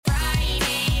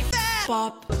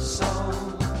pop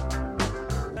song.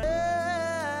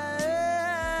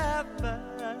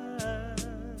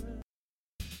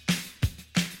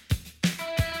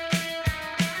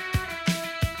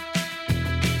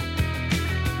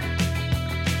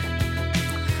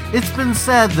 It's been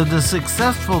said that a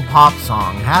successful pop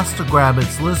song has to grab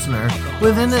its listener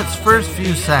within its first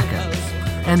few seconds,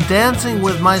 and Dancing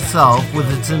with Myself, with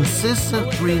its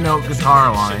insistent three-note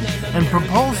guitar line and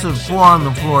propulsive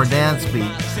four-on-the-floor dance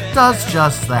beat, does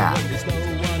just that.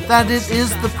 That it is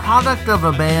the product of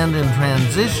a band in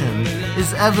transition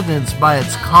is evidenced by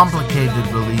its complicated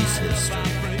release history.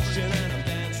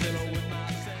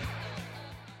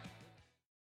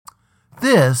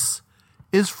 This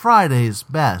is Friday's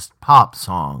best pop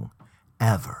song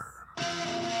ever.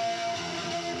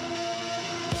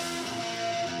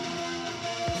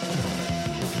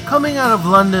 Coming out of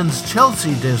London's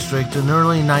Chelsea district in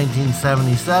early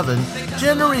 1977,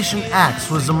 Generation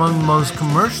X was among the most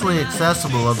commercially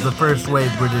accessible of the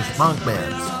first-wave British punk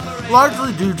bands,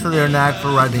 largely due to their knack for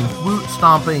writing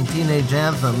boot-stomping teenage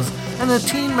anthems and a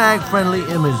teen mag-friendly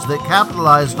image that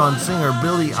capitalized on singer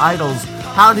Billy Idol's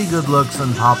howdy good looks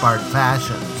and pop art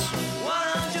fashions.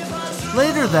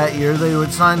 Later that year, they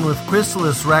would sign with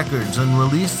Chrysalis Records and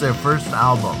release their first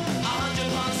album.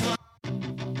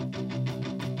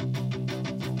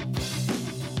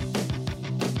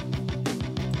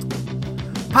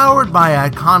 Powered by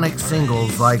iconic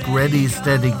singles like Ready,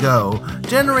 Steady, Go,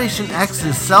 Generation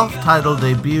X's self-titled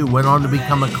debut went on to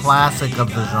become a classic of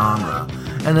the genre,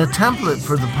 and a template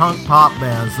for the punk pop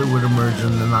bands that would emerge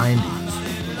in the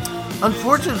 90s.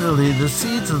 Unfortunately, the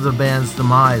seeds of the band's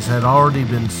demise had already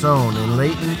been sown in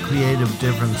latent creative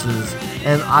differences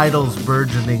and Idol's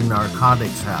burgeoning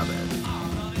narcotics habit.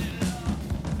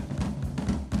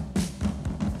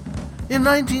 In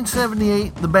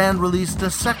 1978, the band released a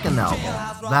second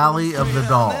album, Valley of the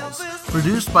Dolls,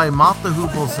 produced by Mott the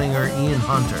Hoople singer Ian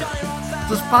Hunter.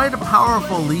 Despite a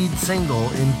powerful lead single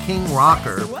in King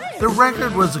Rocker, the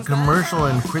record was a commercial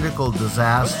and critical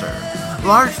disaster,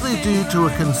 largely due to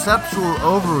a conceptual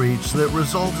overreach that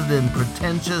resulted in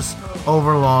pretentious,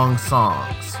 overlong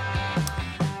songs.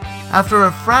 After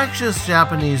a fractious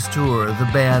Japanese tour, the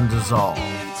band dissolved.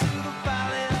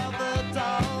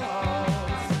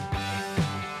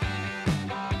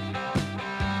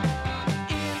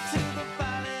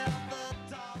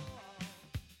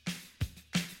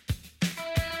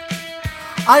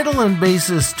 Idol and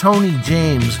bassist Tony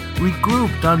James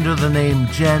regrouped under the name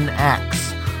Gen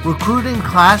X, recruiting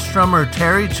Clash drummer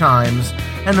Terry Chimes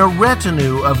and a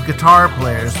retinue of guitar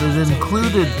players that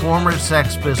included former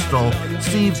Sex Pistol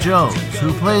Steve Jones,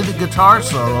 who played the guitar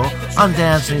solo on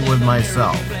Dancing with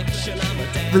Myself.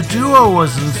 The duo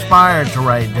was inspired to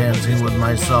write Dancing with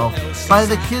Myself by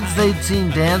the kids they'd seen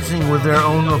dancing with their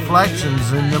own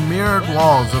reflections in the mirrored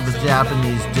walls of a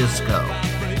Japanese disco.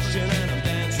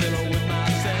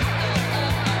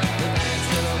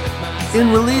 In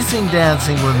releasing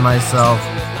Dancing with Myself,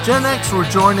 Gen X were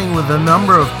joining with a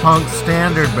number of punk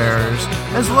standard bearers,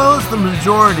 as well as the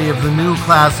majority of the new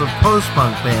class of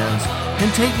post-punk bands, in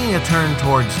taking a turn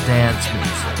towards dance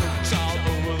music.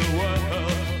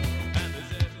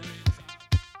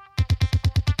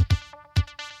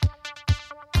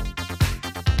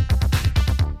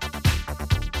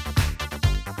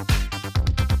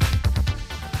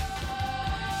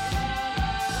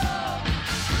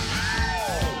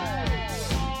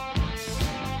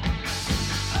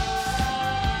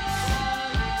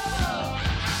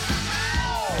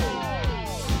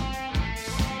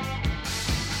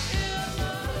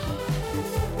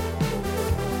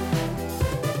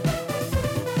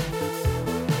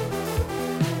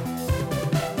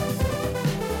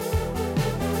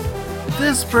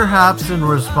 This perhaps in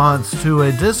response to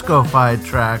a disco-fied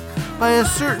track by a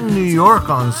certain New York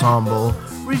ensemble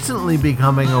recently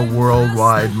becoming a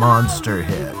worldwide monster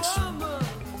hit.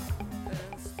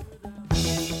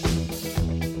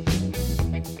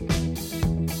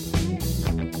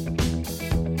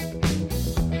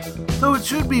 Though it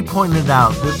should be pointed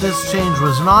out that this change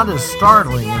was not as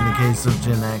startling in the case of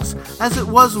Gen X as it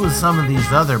was with some of these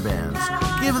other bands,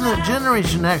 given that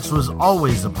Generation X was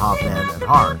always a pop band at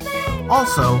heart.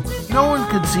 Also, no one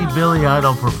could see Billy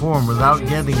Idol perform without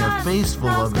getting a face full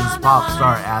of his pop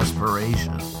star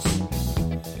aspirations.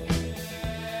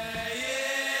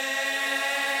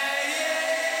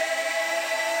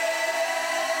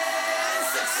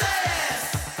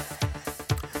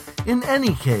 In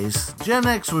any case, Gen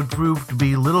X would prove to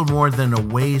be little more than a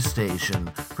way station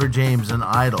for James and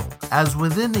Idol, as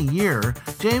within a year,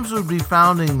 James would be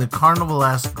founding the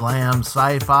carnivalesque glam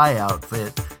sci-fi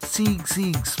outfit Sieg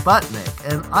Sieg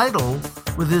Sputnik, and Idol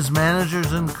with his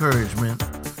manager's encouragement,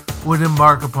 would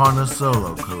embark upon a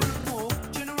solo career.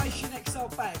 Generation X are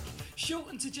back.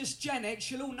 Shortened to just Gen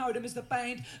X, you'll all know them as the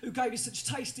band who gave you such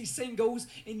tasty singles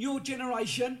in your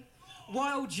generation,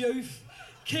 Wild Youth,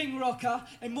 King Rocker,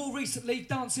 and more recently,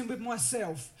 Dancing With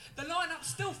Myself. The lineup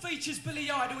still features Billy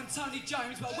Idol and Tony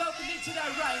James, but welcome into their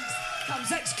ranks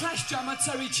comes ex-Clash drummer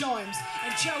Terry Chimes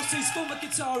and Chelsea's former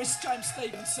guitarist James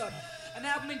Stevenson. An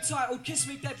album entitled Kiss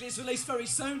Me Deadly is released very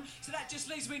soon, so that just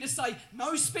leaves me to say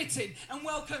no spitting and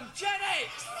welcome Gen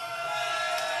X!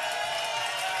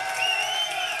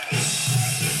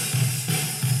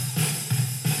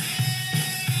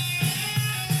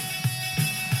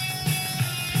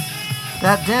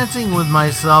 That Dancing With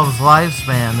Myself's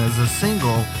lifespan as a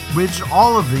single bridged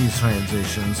all of these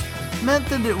transitions meant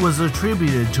that it was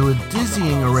attributed to a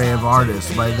dizzying array of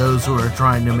artists by those who are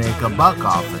trying to make a buck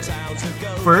off it.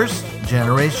 First,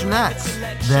 Generation X,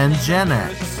 then Gen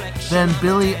X, then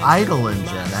Billy Idol and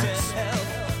Gen X,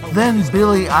 then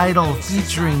Billy Idol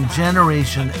featuring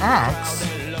Generation X,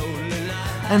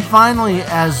 and finally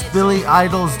as Billy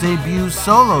Idol's debut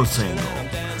solo single.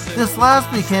 This last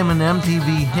became an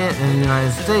MTV hit in the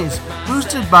United States,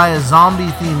 boosted by a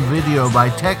zombie-themed video by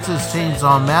Texas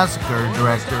Chainsaw Massacre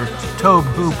director Tobe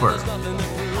Hooper.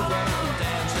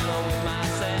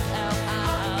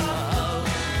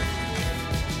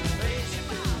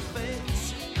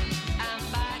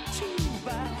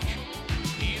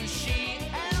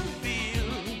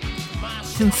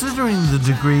 Considering the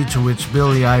degree to which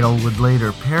Billy Idol would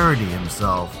later parody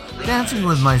himself, Dancing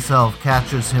With Myself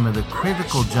captures him at a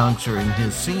critical juncture in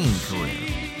his singing career,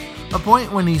 a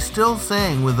point when he still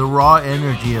sang with the raw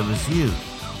energy of his youth,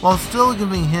 while still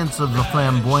giving hints of the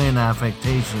flamboyant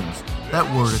affectations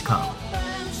that were to come.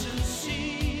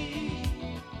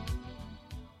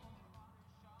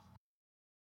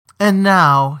 And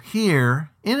now, here,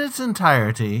 in its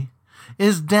entirety,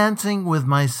 is Dancing With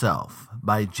Myself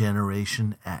by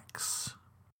Generation X.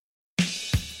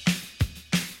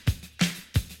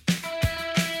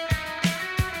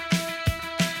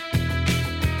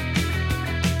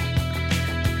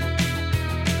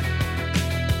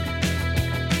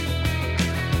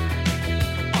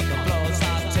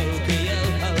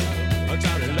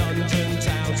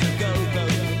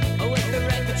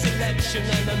 And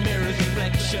the mirror's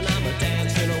reflection, I'm a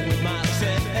dancing with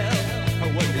myself.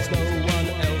 When there's no one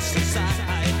else inside,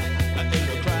 in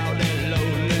the crowded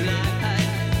lonely night.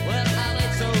 Well, I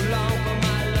wait so long for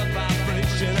my love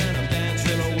vibration, and I'm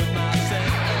dancing with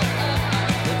myself.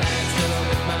 Dancing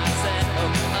with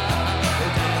myself.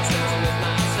 Dancing with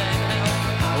myself.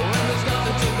 When there's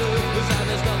nothing to lose and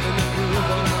there's nothing to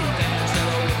prove, I'm dancing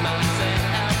with myself.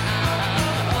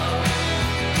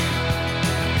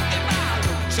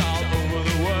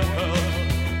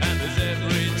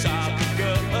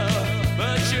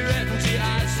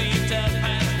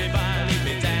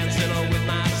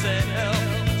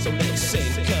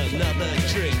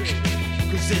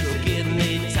 It'll give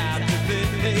me time to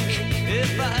think.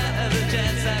 If I had a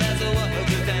chance, I'd as a world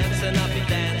to dance, and I'll be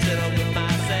dancing with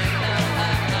myself.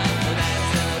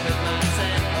 Dancing with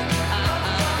myself.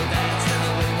 Dancing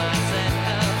with myself.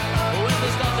 When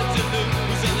there's nothing to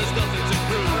lose and there's nothing to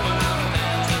prove, I'm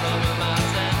dancing with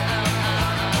myself.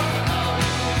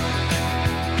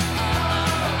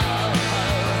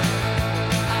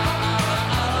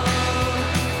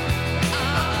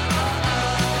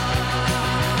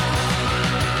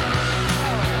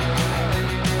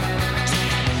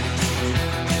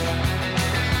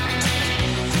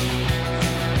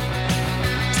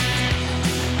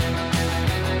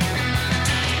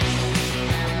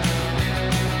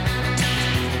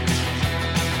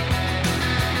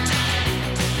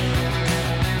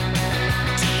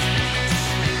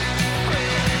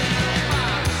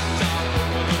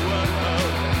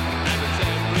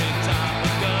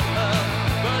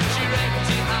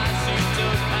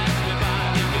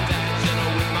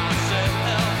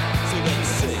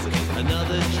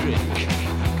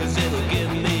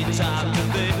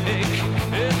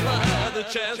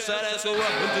 Chance I'd ask her up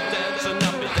to dance and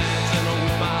I'll be dancing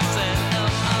with myself.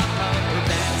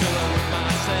 Dancing with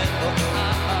myself.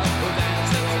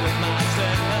 Dancing with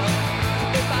myself.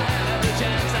 If I had a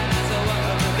chance I'd ask her up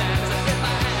to dance. If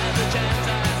I had a chance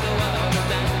I'd ask her up to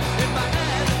dance. If I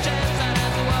had a chance I'd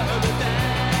ask her up to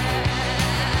dance.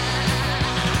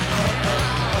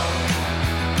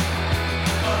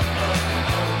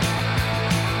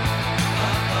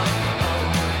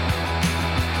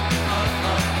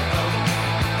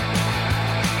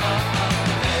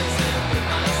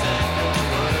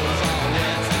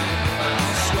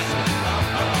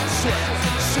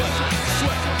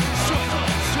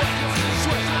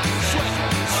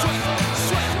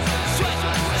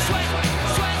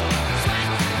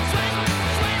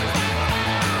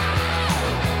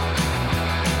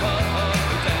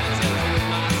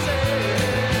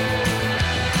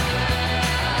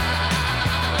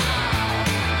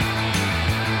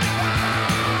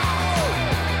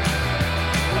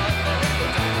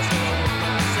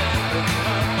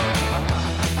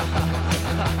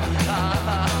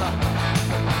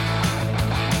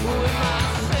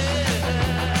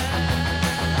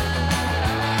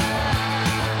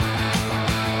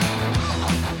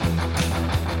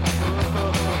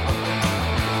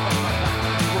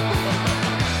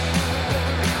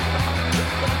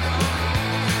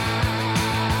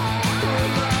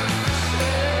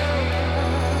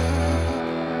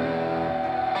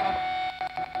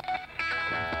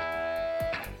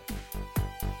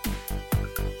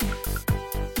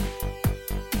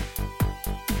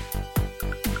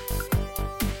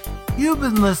 You've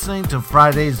been listening to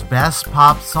Friday's Best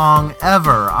Pop Song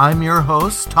Ever. I'm your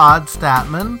host, Todd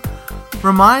Statman,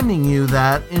 reminding you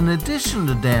that in addition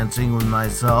to Dancing With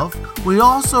Myself, we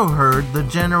also heard the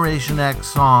Generation X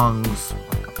songs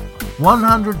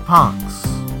 100 Punks,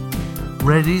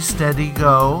 Ready, Steady,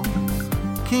 Go,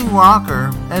 King Rocker,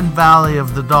 and Valley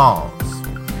of the Dolls.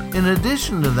 In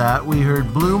addition to that, we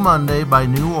heard Blue Monday by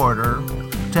New Order,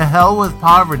 To Hell With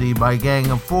Poverty by Gang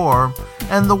of Four,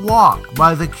 and The Walk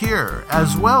by The Cure,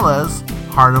 as well as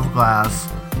Heart of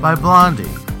Glass by Blondie,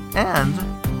 and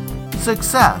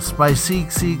Success by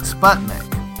Seek Seek Sputnik,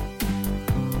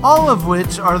 all of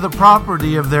which are the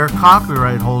property of their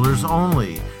copyright holders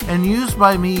only, and used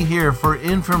by me here for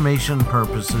information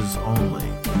purposes only.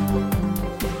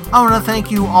 I want to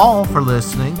thank you all for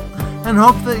listening, and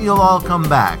hope that you'll all come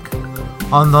back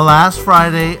on the last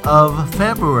Friday of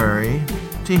February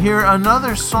to hear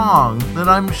another song that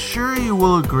I'm sure you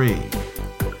will agree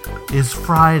is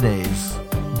Friday's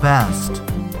best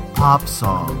pop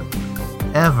song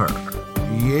ever.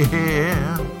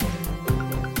 Yeah!